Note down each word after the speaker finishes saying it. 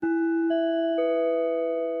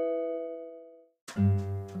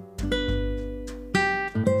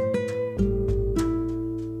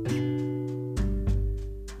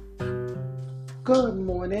Good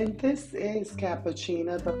morning. This is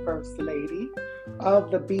Cappuccina, the First Lady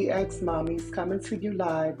of the BX Mommies, coming to you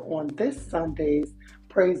live on this Sunday's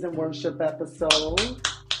Praise and Worship episode.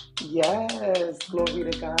 Yes,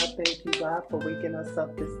 glory to God. Thank you, God, for waking us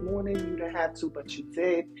up this morning. You didn't have to, but you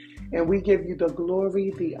did. And we give you the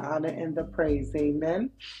glory, the honor, and the praise.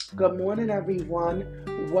 Amen. Good morning,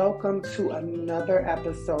 everyone. Welcome to another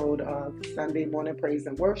episode of Sunday Morning Praise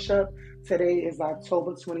and Worship. Today is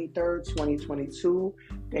October 23rd, 2022.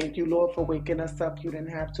 Thank you, Lord, for waking us up. You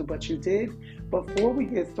didn't have to, but you did. Before we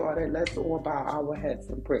get started, let's all bow our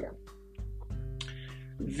heads in prayer.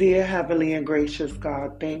 Dear Heavenly and Gracious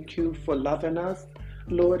God, thank you for loving us,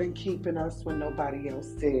 Lord, and keeping us when nobody else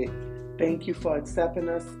did. Thank you for accepting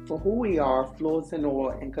us for who we are, flaws and all,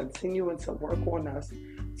 and continuing to work on us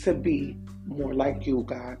to be more like you,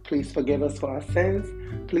 God. Please forgive us for our sins.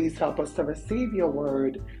 Please help us to receive your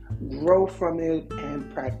word, grow from it,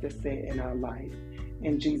 and practice it in our life.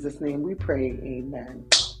 In Jesus' name we pray, amen.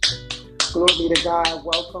 Glory to God.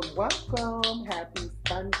 Welcome. Happy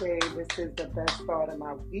Sunday. This is the best start of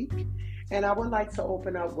my week. And I would like to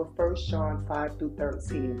open up with 1 John 5 through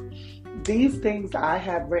 13. These things I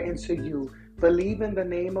have written to you. Believe in the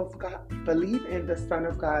name of God. Believe in the Son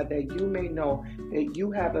of God, that you may know that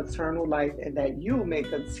you have eternal life and that you may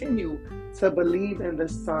continue to believe in the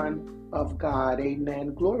Son of God.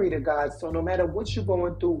 Amen. Glory to God. So no matter what you're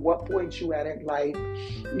going through, what point you at in life,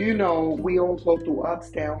 we all go through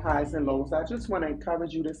ups, downs, highs, and lows. I just want to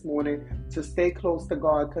encourage you this morning to stay close to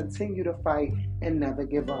God, continue to fight, and never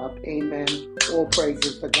give up. Amen. All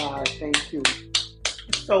praises to God. Thank you.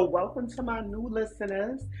 So welcome to my new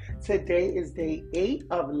listeners. Today is day 8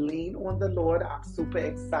 of Lean on the Lord. I'm super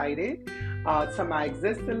excited. To my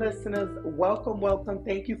existing listeners, welcome.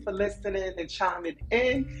 Thank you for listening and chiming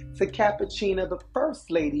in to Cappuccina, the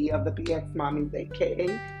First Lady of the BX Mommies, aka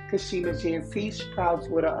Kashima GNC, proud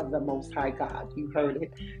daughter of the Most High God. You heard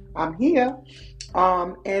it. I'm here.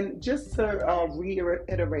 And just to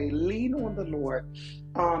reiterate, Lean on the Lord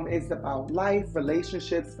is about life,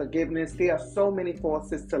 relationships, forgiveness. There are so many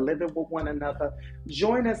forces to living with one another.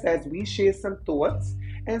 Join us as we share some thoughts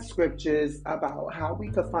and scriptures about how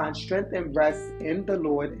we could find strength and rest in the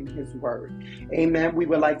Lord and His Word. Amen. We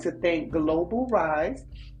would like to thank Global Rise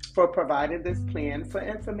for providing this plan. For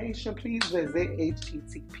information, please visit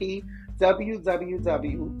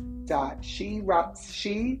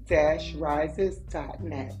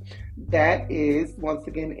http://she-rises.net. That is, once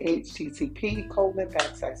again,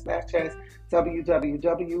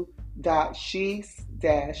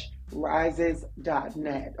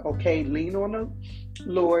 http://www.she-rises.net. Okay, lean on the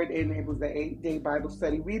Lord, and it was the 8-day Bible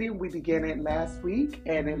study reading. We began it last week,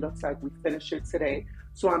 and it looks like we finished it today.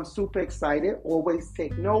 So I'm super excited. Always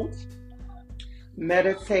take notes,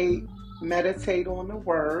 meditate on the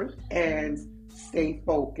word, and stay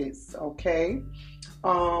focused, okay?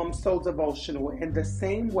 So devotional. In the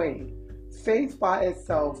same way, faith by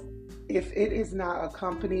itself, if it is not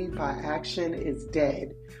accompanied by action, is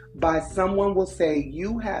dead. By someone will say,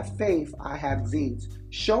 you have faith, I have deeds.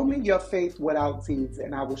 Show me your faith without deeds,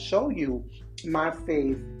 and I will show you my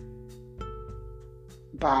faith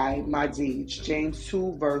by my deeds. James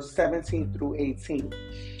 2, verse 17 through 18.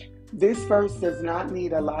 This verse does not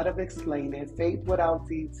need a lot of explaining. Faith without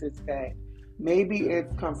deeds is dead. Maybe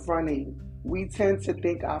it's confronting. We tend to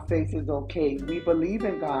think our faith is okay. We believe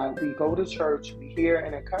in God. We go to church. We hear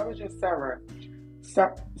an encouraging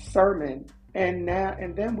sermon, and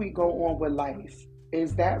then we go on with life.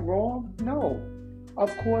 Is that wrong? No.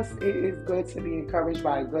 Of course, it is good to be encouraged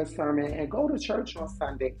by a good sermon and go to church on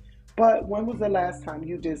Sunday. But when was the last time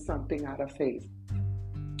you did something out of faith?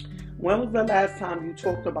 When was the last time you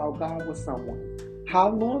talked about God with someone? How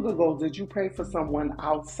long ago did you pray for someone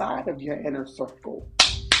outside of your inner circle?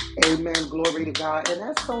 Amen. Glory to God. And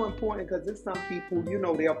that's so important, because there's some people,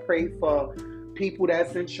 they'll pray for people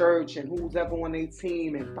that's in church and who's ever on their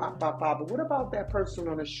team and blah. But what about that person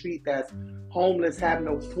on the street that's homeless, have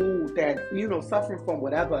no food, that, suffering from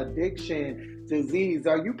whatever addiction, disease?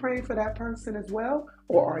 Are you praying for that person as well?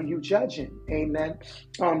 Or are you judging? Amen.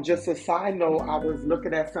 Just a side note, I was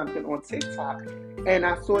looking at something on TikTok, and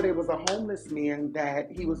I saw there was a homeless man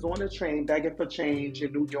that he was on a train begging for change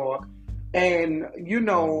in New York. And,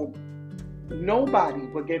 nobody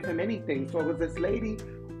would give him anything. So it was this lady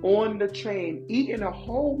on the train eating a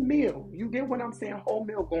whole meal. You get what I'm saying? Whole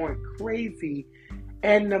meal, going crazy.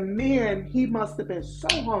 And the man, he must have been so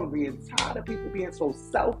hungry and tired of people being so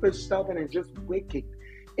selfish, stubborn, and just wicked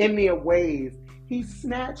in their ways. He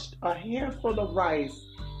snatched a handful of rice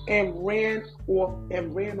and ran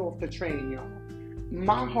off the train, y'all.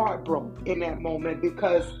 My heart broke in that moment,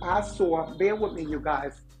 because I saw, bear with me, you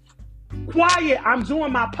guys, Quiet, I'm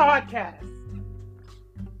doing my podcast.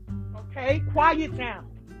 Okay, quiet down.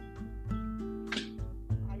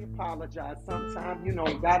 I apologize.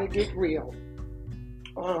 Sometimes, gotta get real.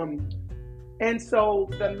 And so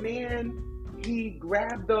the man, he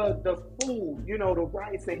grabbed the food, the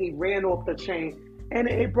rice, and he ran off the chain. And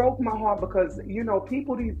it broke my heart because,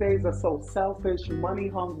 people these days are so selfish, money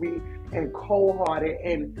hungry, and cold-hearted.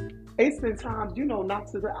 And it's been times,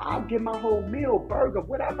 I'll get my whole meal, burger,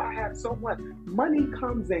 whatever. I have so much. Money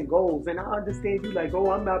comes and goes. And I understand you like,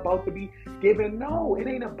 oh, I'm not about to be giving. No, it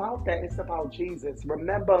ain't about that. It's about Jesus.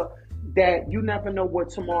 Remember that you never know what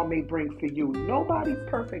tomorrow may bring for you. Nobody's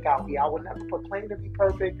perfect out here. I will never proclaim to be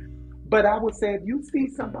perfect. But I would say if you see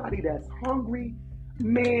somebody that's hungry,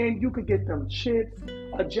 man, you could get them chips.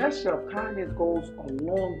 A gesture of kindness goes a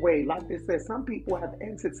long way. Like they said, some people have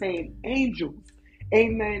entertained angels,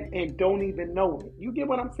 amen, and don't even know it. You get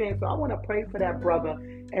what I'm saying? So I want to pray for that brother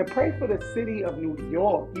and pray for the city of New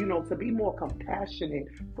York, to be more compassionate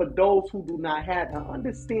for those who do not have it.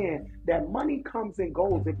 Understand that money comes and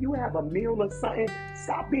goes. If you have a meal or something,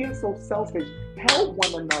 stop being so selfish. Help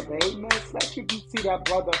one another, amen. Especially if you see that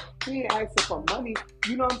brother, he ain't asking for money,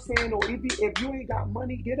 you know what I'm saying? Or if you ain't got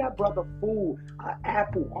money, get that brother food, an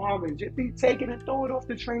apple, orange. If he take it and throw it off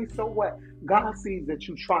the train, so what? God sees that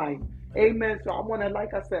you trying. Amen. So I want to,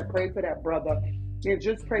 like I said, pray for that brother and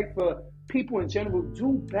just pray for people in general.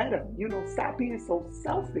 Do better. Stop being so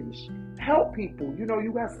selfish. Help people.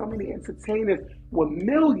 You got so many entertainers with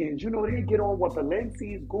millions. They get on with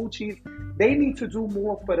Balenci's, Gucci's. They need to do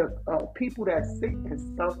more for the people that's sick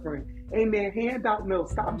and suffering. Amen. Hand out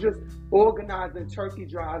meals. Stop just organizing turkey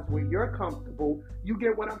drives where you're comfortable. You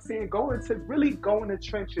get what I'm saying? Really go in the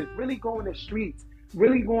trenches. Really go in the streets.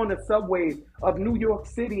 Really go on the subways of New York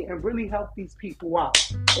City and really help these people out.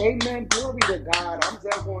 Amen. Glory to God. I'm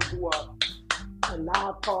just going to do a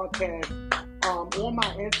live podcast on my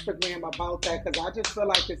Instagram about that because I just feel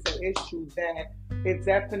like it's an issue that it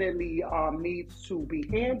definitely needs to be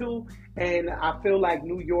handled. And I feel like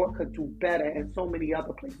New York could do better and so many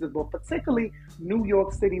other places, but particularly New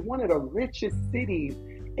York City, one of the richest cities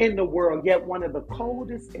in the world, yet one of the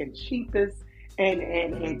coldest and cheapest.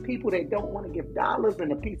 And people that don't want to give dollars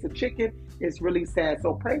and a piece of chicken, it's really sad.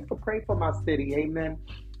 So pray for my city, amen.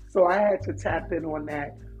 So I had to tap in on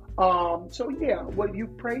that. You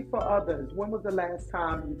pray for others. When was the last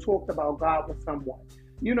time you talked about God with someone?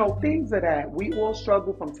 Things of that. We all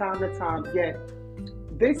struggle from time to time, yet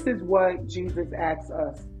this is what Jesus asks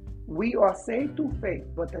us. We are saved through faith,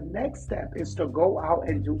 but the next step is to go out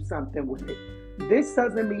and do something with it. This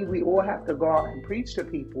doesn't mean we all have to go out and preach to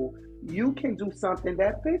people. You can do something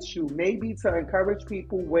that fits you, maybe to encourage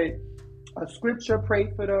people with a scripture,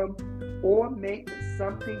 pray for them, or make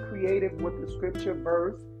something creative with the scripture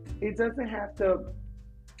verse. It doesn't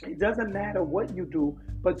matter what you do,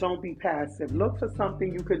 but don't be passive. Look for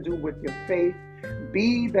something you can do with your faith.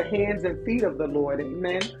 Be the hands and feet of the Lord,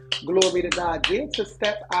 amen. Glory to God. Get to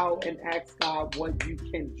step out and ask God what you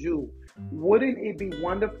can do. Wouldn't it be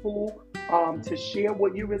wonderful to share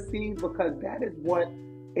what you receive? Because that is what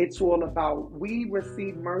it's all about. We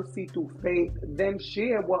receive mercy through faith, then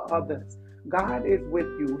share with others. God is with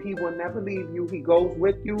you. He will never leave you. He goes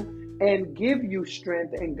with you and give you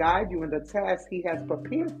strength and guide you in the task He has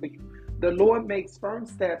prepared for you. The Lord makes firm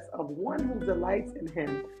steps of one who delights in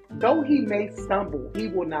Him. Though he may stumble, he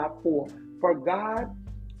will not fall.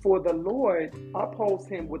 For the Lord upholds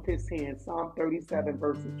him with His hand. Psalm 37,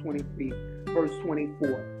 verses 23, verse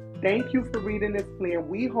 24. Thank you for reading this plan.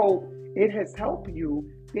 We hope it has helped you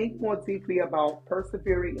think more deeply about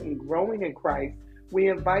persevering and growing in Christ. We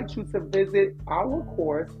invite you to visit our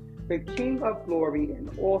course, The King of Glory,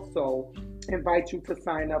 and also invite you to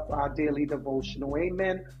sign up for our daily devotional.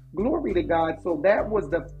 Amen. Glory to God. So that was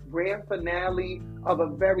the grand finale of a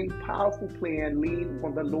very powerful plan, Lean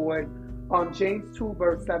on the Lord. James 2,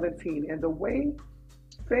 verse 17. And the way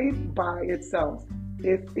faith by itself,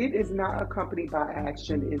 if it is not accompanied by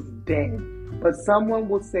action, is dead. But someone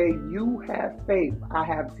will say, you have faith, I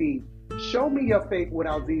have deeds. Show me your faith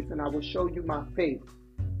without deeds, and I will show you my faith.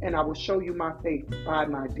 And I will show you my faith by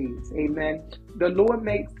my deeds. Amen. The Lord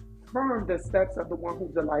makes firm the steps of the one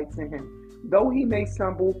who delights in Him. Though he may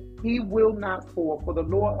stumble, he will not fall, for the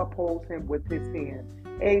Lord upholds him with His hand.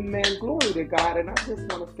 Amen. Glory to God. And I just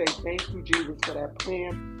want to say thank you, Jesus, for that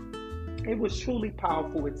plan. It was truly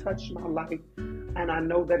powerful. It touched my life, and I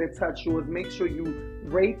know that it touched yours. Make sure you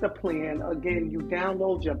rate the plan. Again, you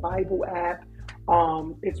download your Bible app.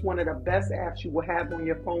 It's one of the best apps you will have on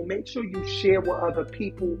your phone. Make sure you share with other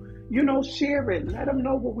people. Share it. Let them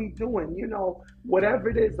know what we're doing. Whatever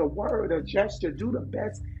it is, a word, a gesture, do the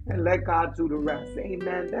best and let God do the rest.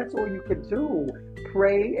 Amen. That's all you can do.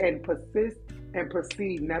 Pray and persist and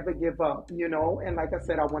proceed. Never give up. And like I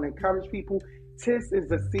said, I want to encourage people. This is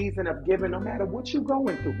the season of giving, no matter what you're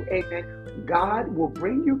going through. Amen. God will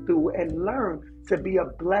bring you through and learn to be a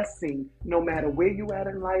blessing no matter where you at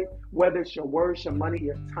in life, whether it's your words, your money,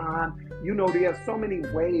 your time. There are so many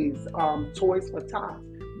ways, toys for tots,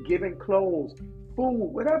 giving clothes, food,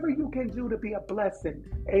 whatever you can do to be a blessing.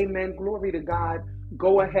 Amen. Glory to God.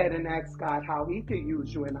 Go ahead and ask God how he can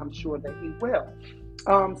use you, and I'm sure that he will.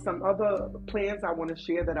 Some other plans I want to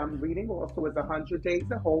share that I'm reading also is 100 Days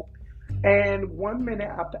of Hope and 1 Minute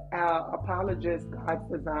Apologist,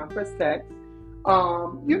 God's Design for Sex.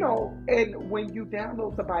 And when you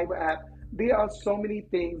download the Bible app, there are so many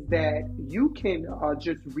things that you can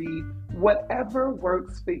just read, whatever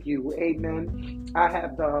works for you. Amen. I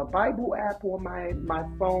have the Bible app on my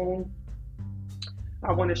phone.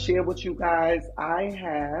 I want to share with you guys. What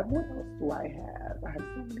else do I have? I have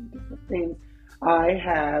so many different things. I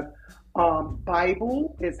have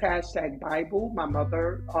Bible is #Bible. My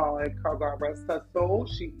mother, God rest her soul,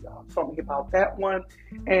 she told me about that one.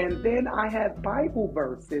 And then I have Bible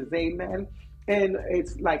verses, amen. And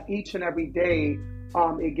it's like each and every day,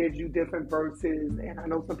 it gives you different verses. And I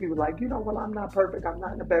know some people are like, well, I'm not perfect. I'm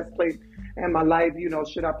not in the best place in my life.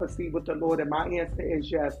 Should I proceed with the Lord? And my answer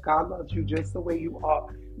is yes. God loves you just the way you are.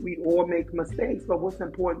 We all make mistakes, but what's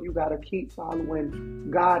important, you got to keep following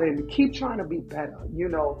God and keep trying to be better.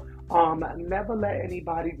 Never let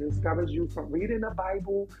anybody discourage you from reading the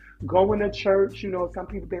Bible, going to church. Some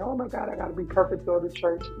people think, oh my God, I got to be perfect to go to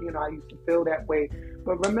church. I used to feel that way.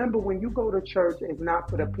 But remember, when you go to church, it's not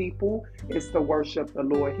for the people, it's to worship the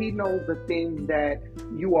Lord. He knows the things that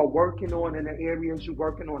you are working on and the areas you're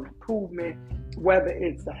working on improvement, whether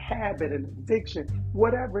it's a habit, an addiction,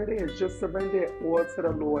 whatever it is, just surrender it all to the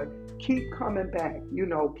Lord. Keep coming back,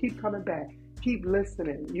 keep coming back. Keep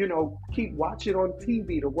listening, keep watching on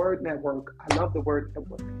TV, the Word Network. I love the Word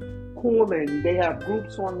Network. Calling, they have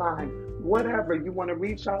groups online. Whatever, you want to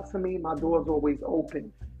reach out to me, my door's always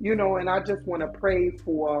open. And I just want to pray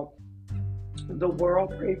for the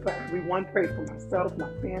world, pray for everyone, pray for myself,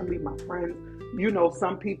 my family, my friends.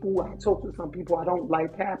 Some people, I talk to some people I don't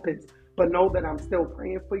like happens, but know that I'm still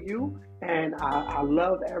praying for you. And I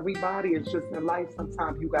love everybody. It's just in life,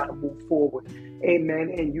 sometimes you got to move forward.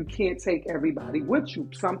 Amen. And you can't take everybody with you.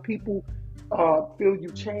 Some people feel you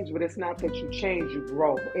change, but it's not that you change, you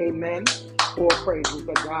grow. Amen. All praises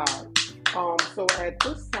to God. So at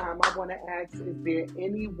this time, I want to ask, is there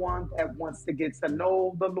anyone that wants to get to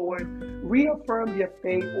know the Lord, reaffirm your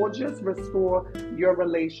faith, or just restore your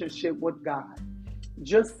relationship with God?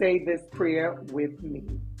 Just say this prayer with me.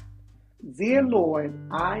 Dear Lord,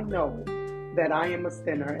 I know that I am a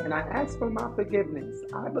sinner and I ask for my forgiveness.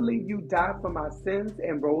 I believe you died for my sins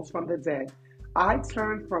and rose from the dead. I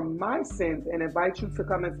turn from my sins and invite you to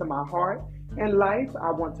come into my heart and life.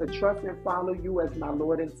 I want to trust and follow you as my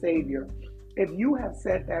Lord and Savior. If you have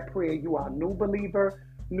said that prayer, you are a new believer,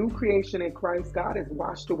 new creation in Christ. God has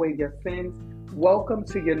washed away your sins. Welcome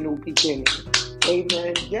to your new beginning.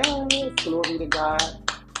 Amen. Yes, glory to God.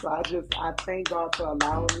 So I thank God for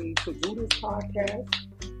allowing me to do this podcast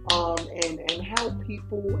and help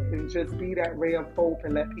people and just be that ray of hope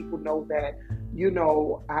and let people know that,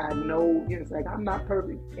 I know, it's like I'm not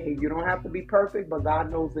perfect. Hey, you don't have to be perfect, but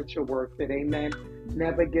God knows that you're worth it. Amen.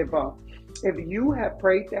 Never give up. If you have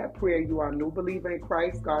prayed that prayer, you are a new believer in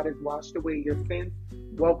Christ. God has washed away your sins.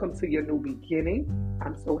 Welcome to your new beginning.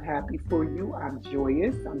 I'm so happy for you. I'm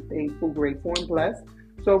joyous. I'm thankful, grateful, and blessed.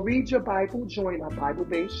 So read your Bible, join a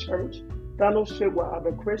Bible-based church, fellowship with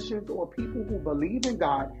other Christians or people who believe in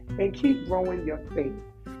God, and keep growing your faith.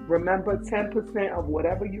 Remember, 10% of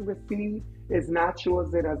whatever you receive is not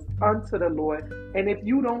yours, it is unto the Lord. And if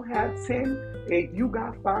you don't have 10, if you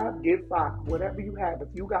got 5, give 5. Whatever you have. If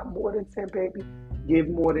you got more than 10, baby, give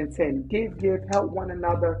more than 10. Give, help one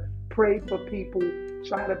another, pray for people,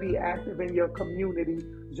 try to be active in your community.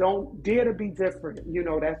 Don't dare to be different.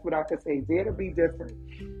 That's what I could say. Dare to be different.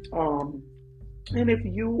 And if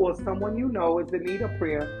you or someone you know is in need of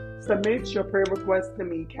prayer, submit your prayer request to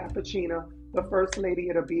me, Cappuccina, the First Lady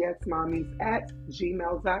of the BX Mommies at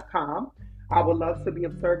gmail.com. I would love to be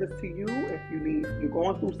of service to you. If you're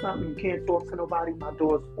going through something, you can't talk to nobody, my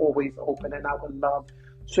door's always open and I would love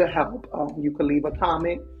to help. You can leave a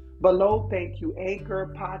comment below. Thank you.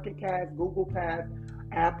 Anchor, Pocket Cast, Google Pass,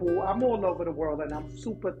 Apple. I'm all over the world and I'm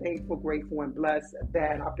super thankful, grateful, and blessed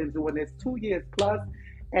that I've been doing this 2 years plus.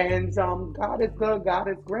 And God is good, God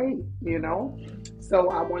is great, you know. So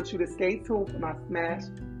I want you to stay tuned for my Smash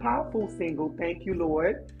Powerful single, Thank You,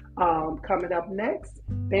 Lord. Coming up next,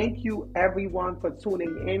 thank you everyone for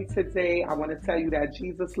tuning in today. I want to tell you that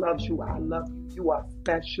Jesus loves you. I love you. You are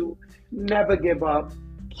special. Never give up.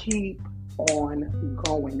 Keep on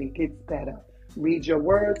going. It gets better. Read your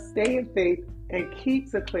words, stay in faith, and keep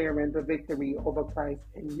declaring the victory over Christ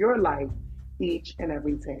in your life each and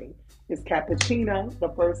every day. It's Cappuccina, the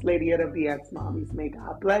First Lady of the BX Mommies. May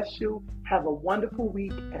God bless you. Have a wonderful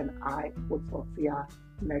week, and I will talk to y'all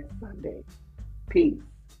next Sunday. Peace.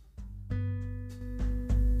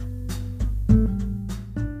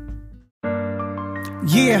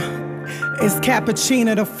 Yeah, it's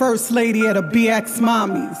Cappuccina, the First Lady of the BX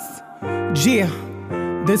Mommies. Yeah,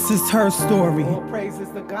 this is her story. All praises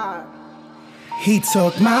to God. He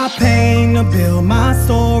took my pain to build my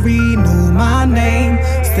story, knew my name,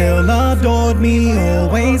 still adored me,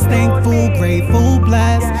 always thankful, grateful,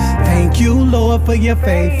 blessed. Thank you, Lord, for your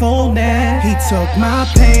faithfulness. He took my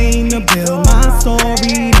pain to build my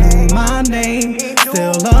story, knew my name,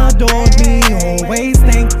 still adored me, always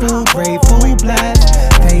thankful, grateful, blessed.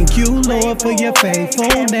 Thank you, Lord, for your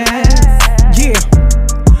faithfulness. Yeah,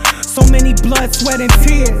 so many blood, sweat, and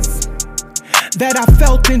tears that I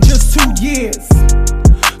felt in just 2 years.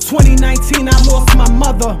 2019, I lost my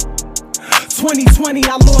mother. 2020,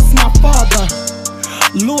 I lost my father.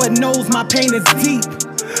 Lord knows my pain is deep.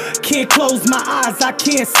 Can't close my eyes, I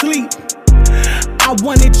can't sleep. I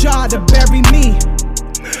wanted y'all to bury me.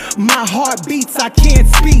 My heart beats, I can't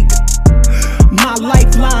speak. My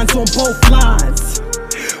lifelines on both lines.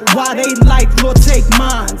 Why they like, Lord, take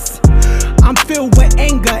mines. I'm filled with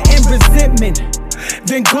anger and resentment.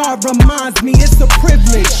 Then God reminds me it's a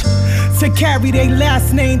privilege to carry their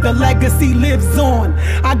last name, the legacy lives on.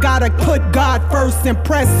 I gotta put God first and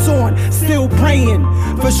press on. Still praying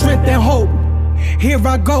for strength and hope. Here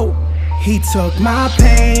I go. He took my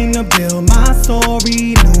pain to build my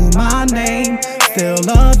story, knew my name, still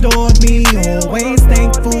adored me, always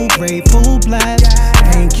thankful, grateful, blessed.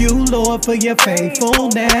 Thank you, Lord, for your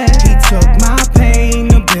faithfulness. He took my pain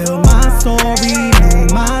to build my story,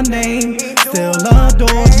 knew my name, still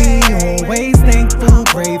adored me, always thankful,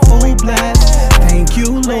 grateful, blessed. Thank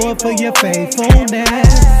you, Lord, for your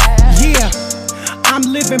faithfulness. Yeah, I'm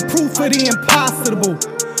living proof of the impossible.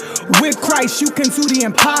 With Christ, you can do the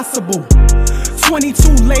impossible.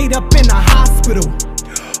 22 laid up in a hospital,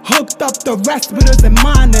 hooked up the respirators and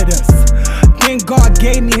monitors. Then God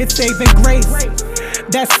gave me his saving grace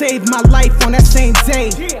that saved my life on that same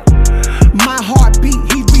day. My heartbeat,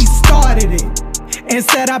 he restarted it and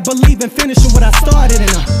said I believe in finishing what I started in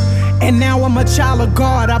her. And now I'm a child of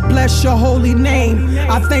God, I bless your holy name.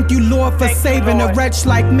 I thank you, Lord, for saving a wretch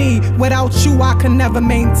like me. Without you, I could never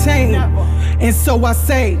maintain. And so I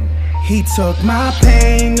say, he took my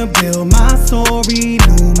pain to build my story,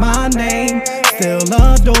 knew my name, still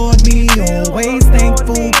adored me, always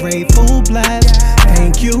thankful, grateful, blessed.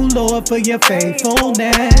 Thank you, Lord, for your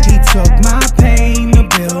faithfulness. He took my pain to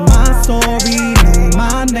build my story, knew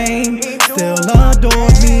my name, still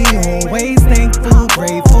adored me, always thankful,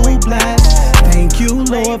 grateful, blessed. Thank you,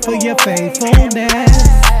 Lord, for your faithfulness.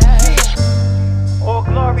 All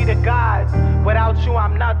glory to God. Without you,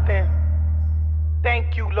 I'm nothing.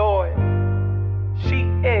 Thank you, Lord. She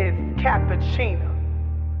is Cappuccina.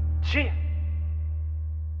 Yeah.